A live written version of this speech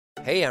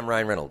Hey, I'm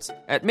Ryan Reynolds.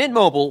 At Mint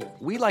Mobile,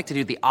 we like to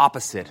do the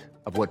opposite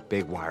of what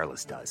Big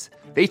Wireless does.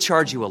 They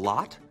charge you a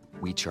lot,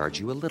 we charge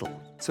you a little.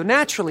 So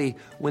naturally,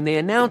 when they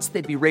announced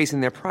they'd be raising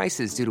their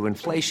prices due to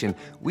inflation,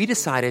 we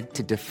decided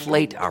to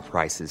deflate our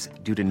prices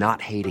due to not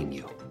hating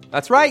you.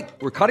 That's right.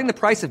 We're cutting the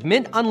price of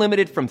Mint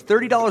Unlimited from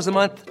 $30 a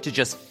month to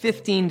just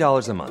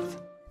 $15 a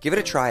month. Give it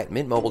a try at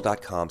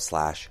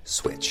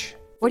mintmobile.com/switch.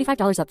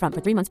 $45 up front for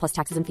 3 months plus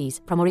taxes and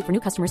fees. Promo rate for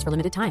new customers for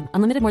limited time.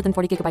 Unlimited more than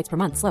 40 gigabytes per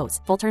month. Slows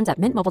full terms at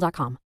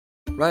mintmobile.com.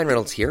 Ryan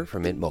Reynolds here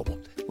from Mint Mobile.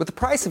 With the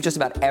price of just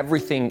about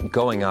everything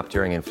going up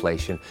during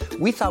inflation,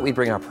 we thought we'd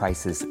bring our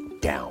prices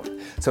down.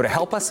 So to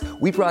help us,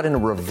 we brought in a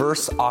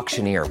reverse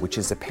auctioneer, which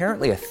is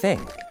apparently a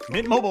thing.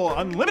 Mint Mobile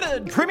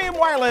Unlimited Premium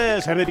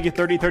Wireless. How to get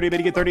 30, 30, bit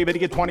to get 30, bit to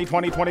get 20,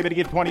 20, 20, bit to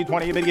get 20,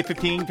 20, bit to get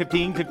 15,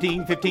 15,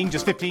 15, 15,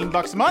 just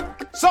 $15 a month?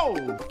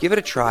 Sold! Give it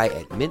a try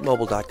at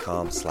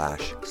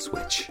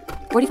mintmobile.com/switch.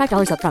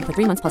 $45 up front for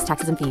 3 months plus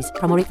taxes and fees.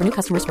 Promo rate for new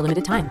customers for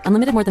limited time.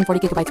 Unlimited more than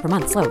 40 gigabytes per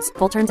month. Slows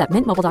full terms at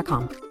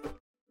mintmobile.com.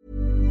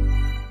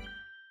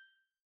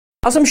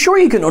 As I'm sure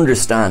you can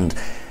understand,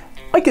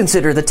 I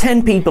consider the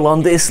 10 people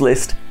on this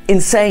list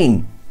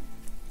insane.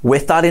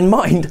 With that in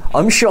mind,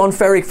 I'm Sean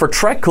Ferrick for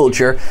Trek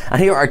Culture, and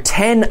here are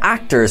 10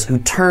 actors who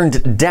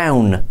turned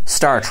down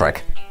Star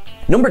Trek.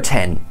 Number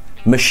 10,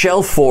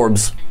 Michelle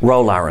Forbes,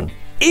 Ro Laren.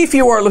 If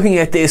you are looking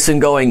at this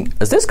and going,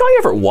 has this guy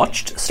ever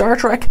watched Star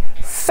Trek?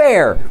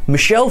 Fair.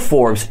 Michelle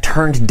Forbes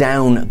turned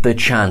down the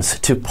chance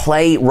to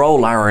play Ro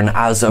Laren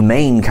as a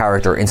main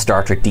character in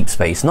Star Trek Deep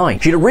Space Nine.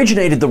 She'd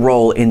originated the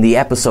role in the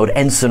episode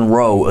Ensign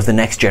Ro of The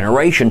Next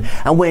Generation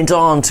and went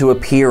on to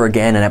appear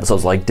again in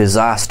episodes like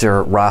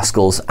Disaster,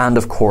 Rascals, and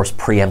of course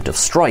Preemptive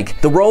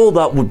Strike. The role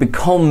that would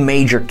become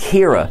Major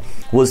Kira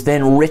was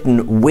then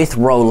written with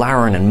Ro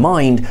Laren in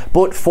mind,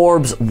 but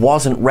Forbes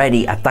wasn't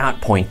ready at that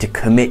point to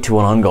commit to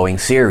an ongoing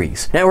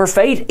series. Now her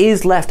fate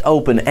is left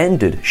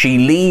open-ended. She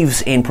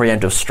leaves in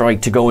Preemptive Strike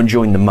to go and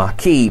join the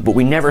Maquis, but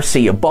we never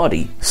see a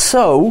body.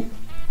 So,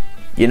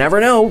 you never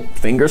know.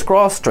 Fingers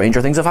crossed,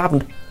 stranger things have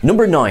happened.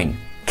 Number 9,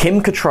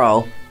 Kim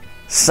Cattrall,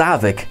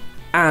 Saavik,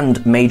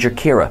 and Major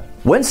Kira.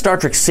 When Star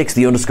Trek VI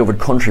The Undiscovered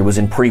Country was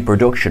in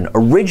pre-production,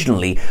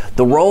 originally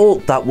the role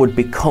that would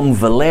become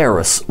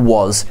Valeris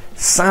was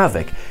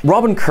Saavik.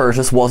 Robin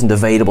Curtis wasn't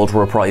available to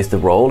reprise the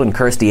role, and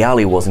Kirstie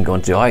Alley wasn't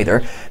going to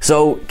either,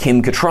 so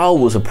Kim Cattrall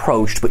was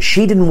approached, but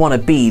she didn't want to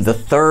be the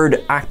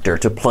third actor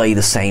to play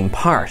the same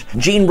part.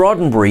 Gene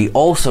Roddenberry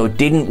also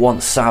didn't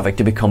want Saavik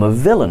to become a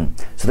villain,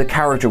 so the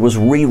character was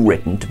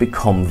rewritten to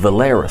become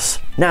Valeris.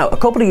 Now, a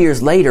couple of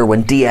years later,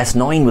 when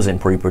DS9 was in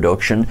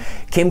pre-production,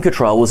 Kim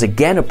Cattrall was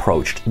again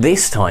approached,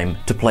 this time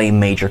to play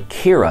Major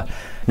Kira.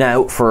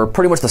 Now, for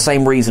pretty much the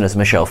same reason as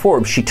Michelle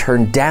Forbes, she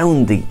turned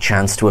down the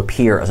chance to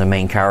appear as a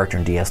main character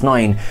in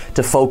DS9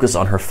 to focus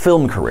on her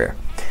film career.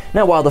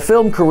 Now, while the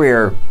film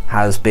career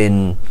has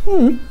been,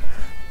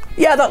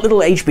 that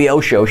little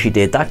HBO show she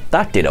did,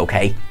 that did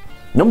okay.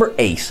 Number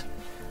 8,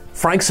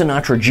 Frank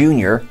Sinatra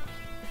Jr.,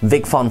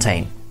 Vic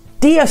Fontaine.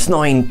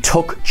 DS9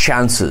 took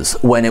chances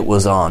when it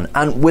was on,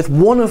 and with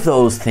one of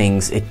those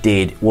things it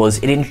did was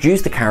it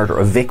introduced the character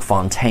of Vic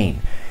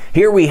Fontaine.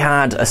 Here we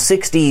had a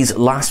 60s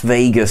Las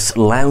Vegas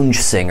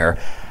lounge singer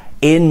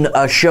in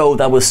a show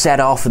that was set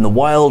off in the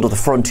wild of the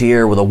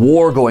frontier with a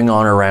war going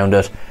on around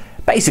it.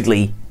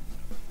 Basically,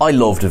 I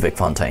loved Vic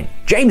Fontaine.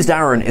 James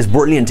Darren is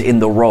brilliant in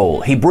the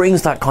role. He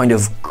brings that kind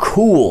of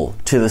cool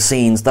to the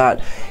scenes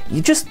that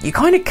you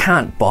kind of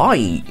can't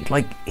buy.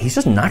 Like, he's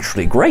just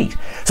naturally great.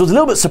 So it's a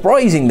little bit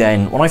surprising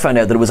then when I found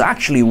out that it was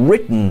actually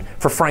written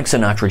for Frank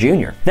Sinatra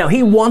Jr. Now,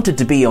 he wanted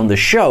to be on the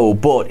show,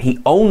 but he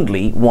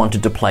only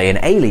wanted to play an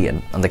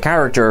alien, and the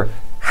character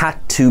had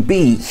to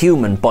be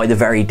human by the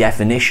very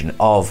definition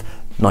of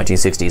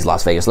 1960s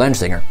Las Vegas lounge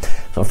singer.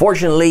 So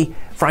unfortunately,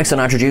 Frank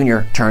Sinatra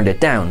Jr. turned it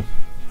down.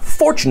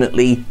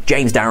 Fortunately,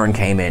 James Darren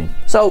came in.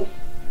 So,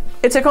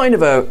 it's a kind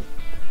of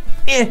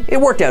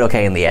it worked out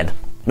okay in the end.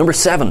 Number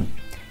 7,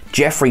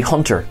 Jeffrey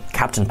Hunter,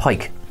 Captain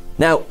Pike.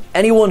 Now,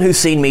 anyone who's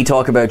seen me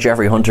talk about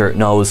Jeffrey Hunter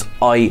knows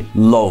I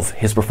love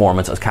his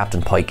performance as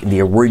Captain Pike in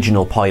the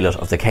original pilot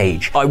of The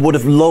Cage. I would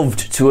have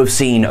loved to have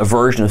seen a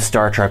version of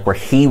Star Trek where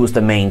he was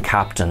the main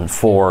captain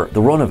for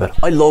the run of it.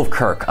 I love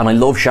Kirk, and I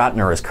love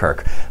Shatner as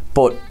Kirk,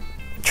 but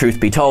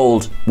truth be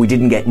told, we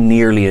didn't get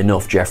nearly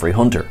enough Jeffrey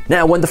Hunter.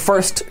 Now, when the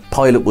first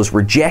pilot was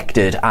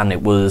rejected and it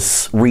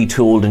was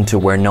retooled into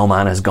Where No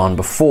Man Has Gone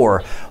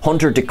Before,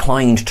 Hunter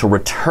declined to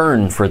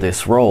return for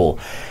this role.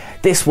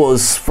 This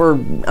was for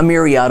a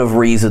myriad of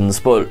reasons,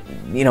 but,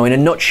 in a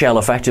nutshell,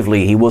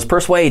 effectively, he was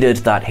persuaded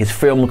that his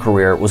film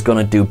career was going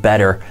to do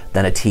better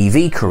than a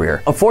TV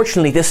career.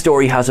 Unfortunately, this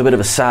story has a bit of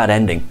a sad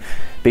ending,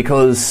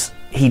 because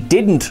he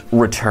didn't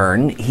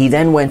return. He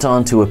then went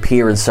on to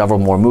appear in several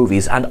more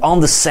movies, and on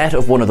the set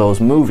of one of those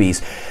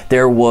movies,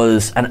 there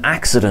was an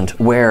accident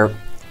where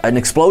an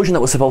explosion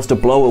that was supposed to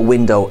blow a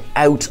window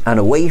out and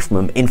away from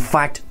him, in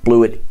fact,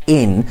 blew it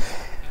in,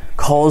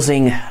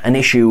 causing an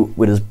issue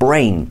with his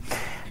brain.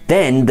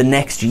 Then, the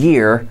next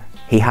year,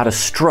 he had a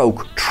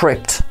stroke,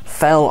 tripped,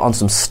 fell on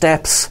some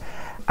steps,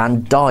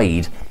 and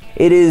died.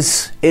 It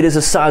is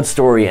a sad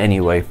story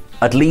anyway.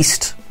 at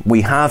least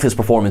we have his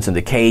performance in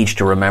The Cage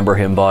to remember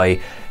him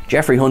by.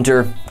 Jeffrey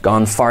Hunter,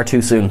 gone far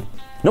too soon.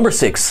 Number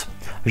 6,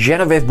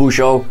 Geneviève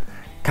Bujold,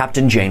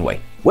 Captain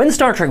Janeway. When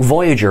Star Trek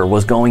Voyager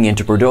was going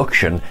into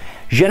production,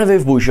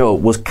 Geneviève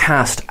Bujold was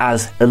cast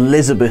as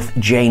Elizabeth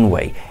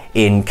Janeway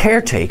in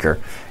Caretaker.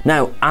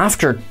 Now,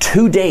 after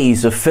 2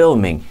 days of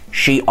filming,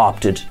 she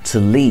opted to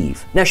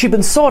leave. Now, she'd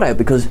been sought out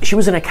because she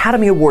was an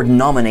Academy Award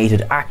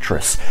nominated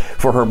actress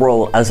for her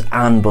role as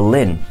Anne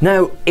Boleyn.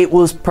 Now, it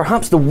was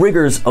perhaps the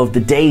rigours of the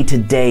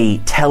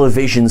day-to-day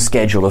television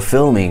schedule of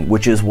filming,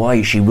 which is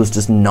why she was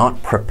just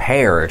not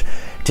prepared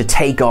to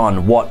take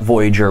on what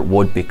Voyager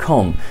would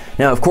become.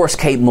 Now, of course,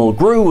 Kate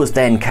Mulgrew was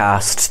then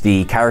cast.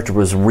 The character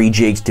was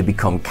rejigged to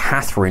become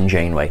Catherine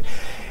Janeway.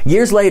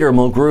 Years later,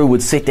 Mulgrew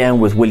would sit down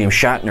with William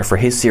Shatner for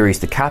his series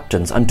The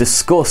Captains and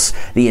discuss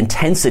the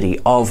intensity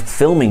of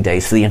filming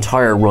days for the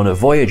entire run of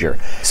Voyager.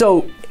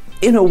 So,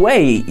 in a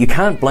way, you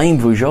can't blame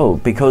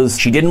Bujold because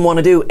she didn't want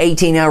to do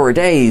 18-hour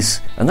days,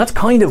 and that's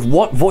kind of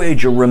what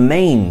Voyager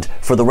remained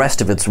for the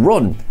rest of its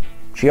run.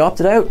 She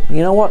opted out.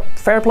 You know what?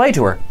 Fair play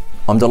to her.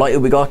 I'm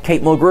delighted we got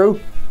Kate Mulgrew.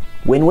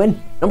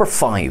 Win-win. Number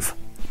 5,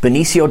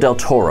 Benicio del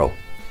Toro,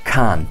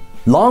 Khan.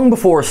 Long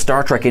before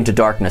Star Trek Into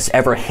Darkness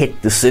ever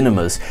hit the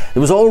cinemas,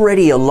 there was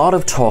already a lot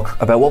of talk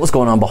about what was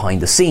going on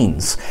behind the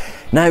scenes.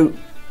 Now,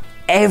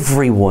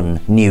 everyone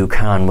knew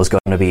Khan was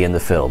going to be in the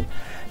film.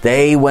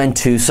 They went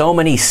to so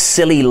many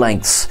silly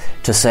lengths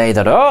to say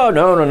that, oh,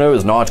 no,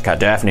 it's not Khan,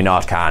 definitely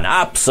not Khan,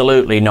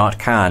 absolutely not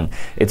Khan.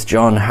 It's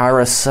John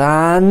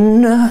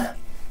Harrison.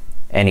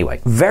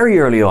 Anyway, very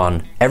early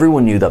on,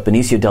 everyone knew that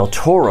Benicio del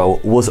Toro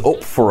was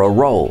up for a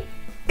role.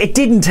 It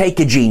didn't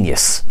take a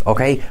genius,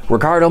 okay?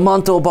 Ricardo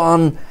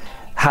Montalban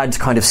had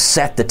kind of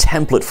set the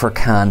template for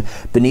Khan.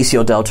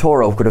 Benicio del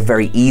Toro could have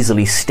very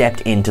easily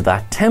stepped into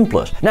that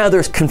template. Now,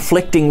 there's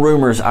conflicting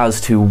rumours as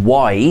to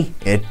why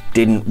it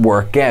didn't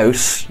work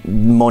out,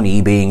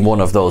 money being one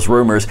of those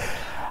rumours.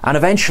 And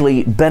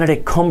eventually,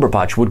 Benedict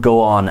Cumberbatch would go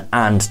on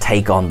and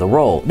take on the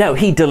role. Now,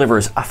 he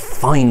delivers a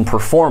fine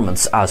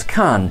performance as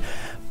Khan,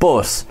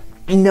 but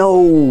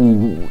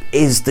no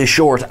is the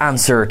short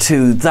answer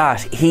to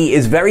that. He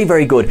is very,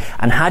 very good,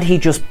 and had he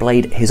just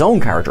played his own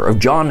character of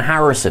John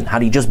Harrison,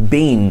 had he just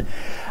been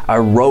a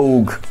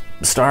rogue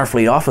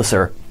Starfleet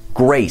officer,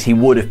 great, he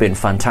would have been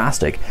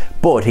fantastic.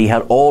 But he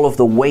had all of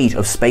the weight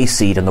of Space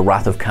Seed and the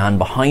Wrath of Khan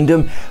behind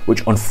him,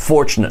 which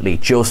unfortunately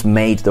just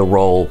made the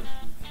role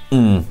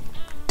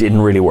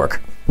didn't really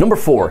work. Number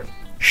 4,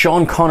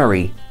 Sean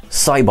Connery,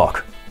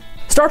 Sybok.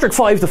 Star Trek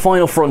V: The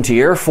Final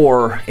Frontier,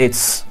 for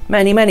its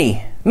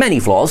many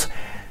flaws,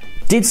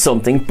 did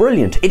something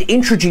brilliant. It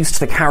introduced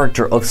the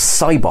character of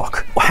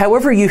Sybok.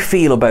 However you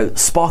feel about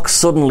Spock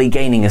suddenly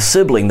gaining a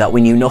sibling that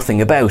we knew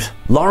nothing about,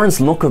 Lawrence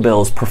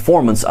Lucabelle's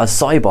performance as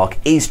Sybok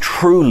is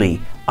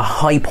truly a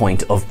high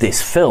point of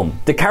this film.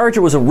 The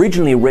character was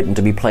originally written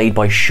to be played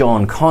by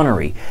Sean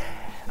Connery,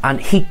 and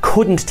he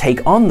couldn't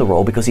take on the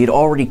role because he had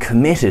already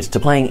committed to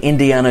playing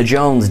Indiana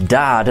Jones'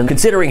 dad, and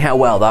considering how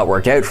well that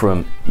worked out for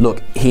him,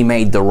 look, he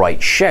made the right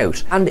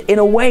shout. And in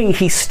a way,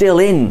 he's still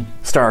in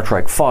Star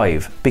Trek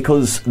V,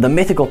 because the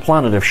mythical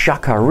planet of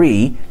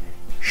Shakari,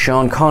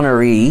 Sean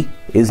Connery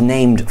is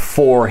named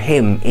for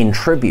him in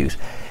tribute.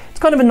 It's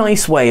kind of a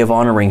nice way of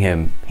honouring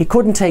him. He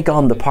couldn't take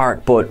on the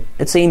part, but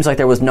it seems like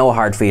there was no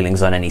hard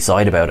feelings on any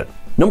side about it.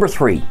 Number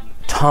 3,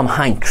 Tom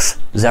Hanks,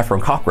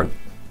 Zefram Cochrane.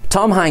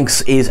 Tom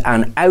Hanks is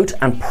an out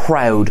and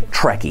proud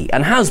Trekkie,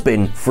 and has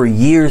been for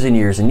years and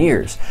years and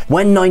years.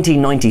 When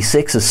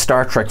 1996's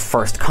Star Trek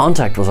First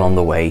Contact was on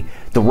the way,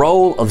 the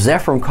role of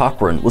Zefram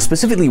Cochrane was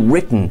specifically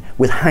written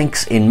with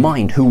Hanks in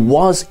mind, who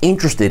was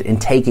interested in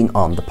taking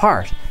on the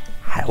part.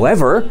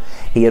 However,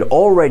 he had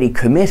already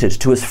committed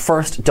to his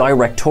first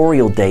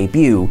directorial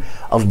debut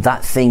of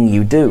That Thing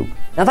You Do.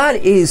 Now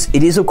it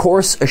is of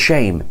course a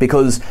shame,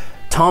 because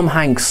Tom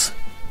Hanks,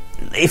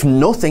 if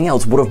nothing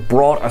else, would have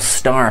brought a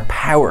star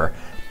power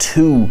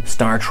to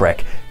Star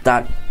Trek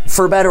that,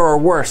 for better or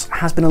worse,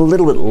 has been a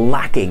little bit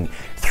lacking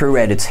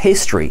throughout its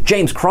history.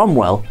 James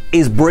Cromwell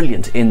is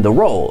brilliant in the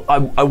role.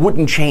 I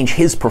wouldn't change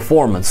his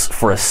performance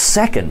for a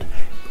second.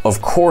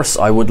 Of course,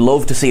 I would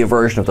love to see a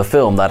version of the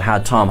film that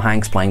had Tom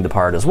Hanks playing the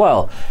part as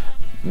well.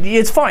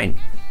 It's fine.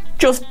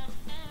 Just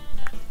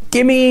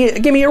give me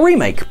a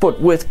remake,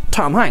 but with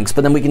Tom Hanks,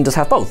 but then we can just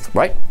have both,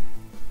 right?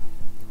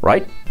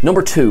 Right?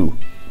 Number 2,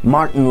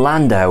 Martin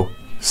Landau,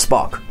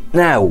 Spock.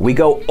 Now, we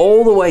go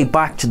all the way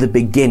back to the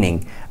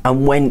beginning,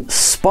 and when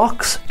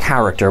Spock's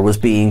character was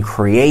being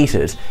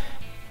created,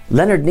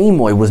 Leonard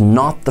Nimoy was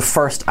not the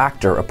first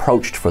actor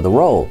approached for the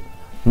role.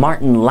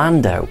 Martin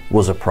Landau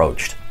was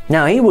approached.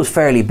 Now, he was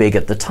fairly big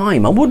at the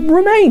time and would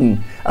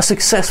remain a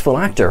successful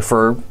actor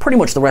for pretty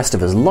much the rest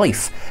of his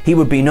life. He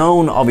would be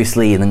known,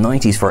 obviously, in the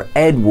 90s for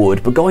Ed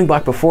Wood, but going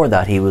back before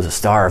that, he was a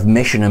star of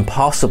Mission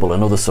Impossible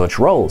and other such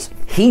roles.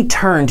 He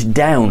turned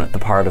down the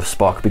part of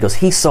Spock because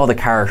he saw the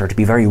character to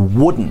be very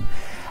wooden,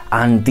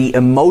 and the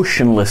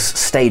emotionless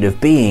state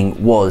of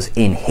being was,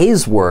 in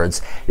his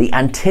words, the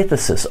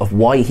antithesis of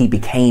why he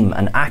became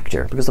an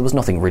actor, because there was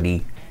nothing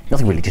really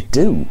nothing really to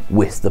do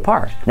with the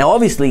part. Now,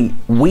 obviously,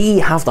 we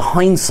have the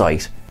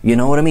hindsight. You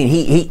know what I mean?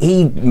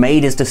 He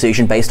made his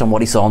decision based on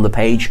what he saw on the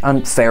page,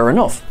 and fair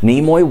enough.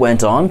 Nimoy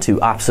went on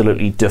to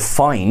absolutely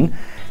define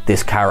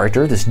this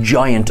character, this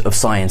giant of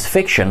science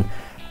fiction,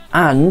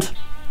 and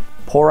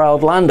poor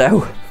old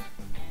Lando,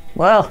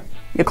 well,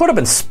 you could have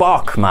been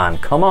Spock, man.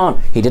 Come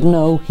on. He didn't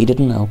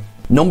know.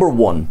 Number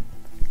 1,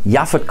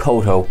 Yaphet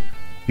Kotto,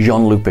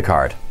 Jean-Luc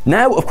Picard.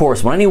 Now, of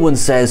course, when anyone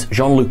says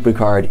Jean-Luc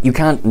Picard, you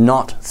can't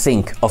not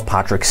think of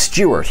Patrick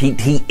Stewart.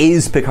 He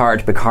is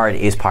Picard. Picard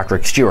is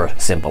Patrick Stewart.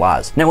 Simple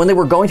as. Now, when they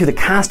were going through the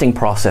casting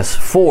process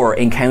for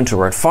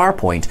Encounter at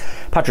Farpoint,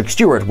 Patrick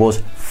Stewart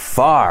was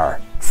far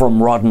from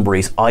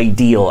Roddenberry's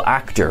ideal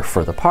actor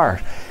for the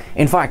part.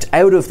 In fact,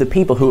 out of the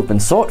people who have been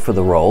sought for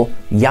the role,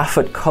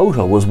 Yaphet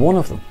Kotto was one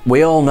of them.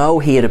 We all know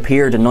he had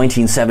appeared in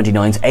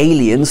 1979's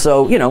Alien,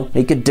 so, you know,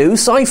 he could do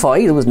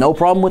sci-fi, there was no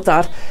problem with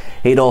that.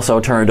 He'd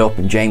also turned up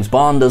in James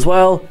Bond as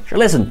well. Sure,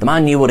 listen, the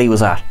man knew what he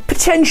was at.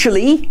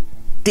 Potentially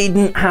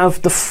didn't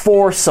have the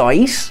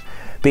foresight,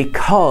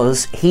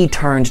 because he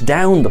turned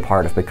down the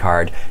part of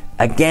Picard,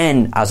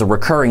 again as a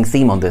recurring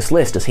theme on this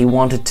list, as he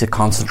wanted to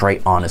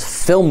concentrate on his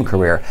film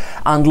career.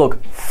 And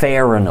look,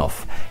 fair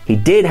enough. He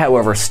did,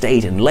 however,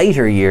 state in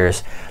later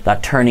years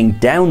that turning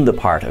down the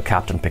part of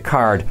Captain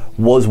Picard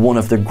was one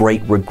of the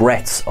great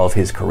regrets of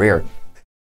his career.